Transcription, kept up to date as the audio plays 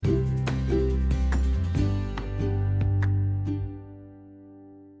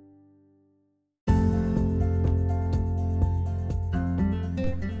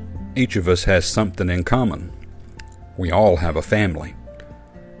Each of us has something in common. We all have a family.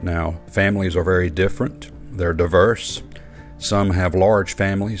 Now, families are very different. They're diverse. Some have large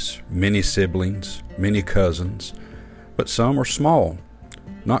families, many siblings, many cousins, but some are small,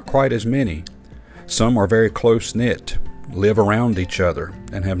 not quite as many. Some are very close-knit, live around each other,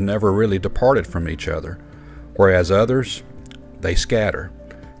 and have never really departed from each other, whereas others, they scatter.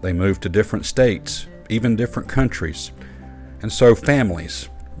 They move to different states, even different countries. And so families,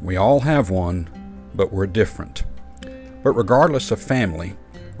 we all have one, but we're different. But regardless of family,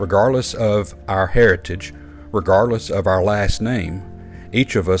 regardless of our heritage, regardless of our last name,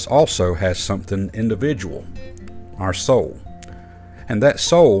 each of us also has something individual, our soul. And that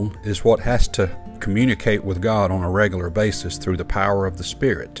soul is what has to communicate with God on a regular basis through the power of the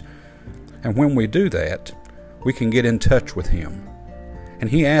Spirit. And when we do that, we can get in touch with Him. And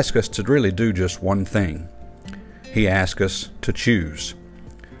He asks us to really do just one thing. He asks us to choose.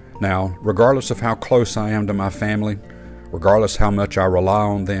 Now, regardless of how close I am to my family, regardless how much I rely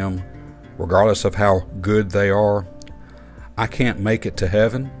on them, regardless of how good they are, I can't make it to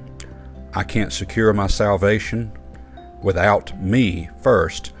heaven. I can't secure my salvation without me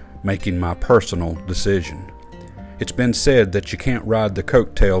first making my personal decision. It's been said that you can't ride the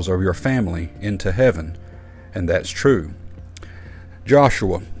coattails of your family into heaven, and that's true.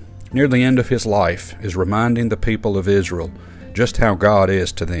 Joshua, near the end of his life, is reminding the people of Israel just how God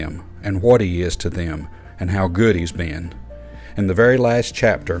is to them, and what He is to them, and how good He's been. In the very last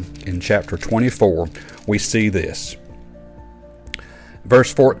chapter, in chapter 24, we see this.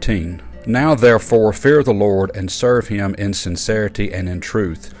 Verse 14, "Now therefore fear the Lord, and serve Him in sincerity and in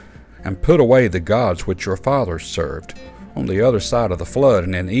truth, and put away the gods which your fathers served, on the other side of the flood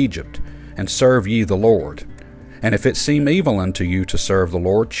and in Egypt, and serve ye the Lord. And if it seem evil unto you to serve the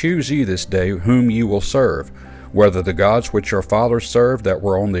Lord, choose ye this day whom ye will serve, whether the gods which your fathers served that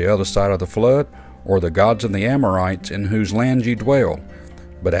were on the other side of the flood, or the gods of the Amorites in whose land ye dwell.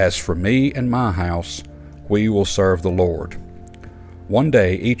 But as for me and my house, we will serve the Lord." One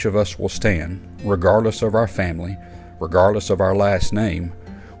day each of us will stand, regardless of our family, regardless of our last name,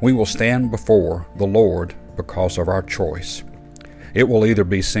 we will stand before the Lord because of our choice. It will either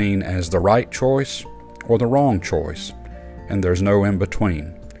be seen as the right choice or the wrong choice, and there's no in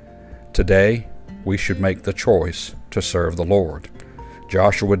between. Today, we should make the choice to serve the Lord.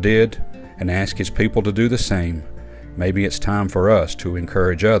 Joshua did, and ask his people to do the same. Maybe it's time for us to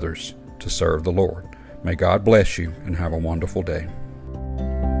encourage others to serve the Lord. May God bless you, and have a wonderful day.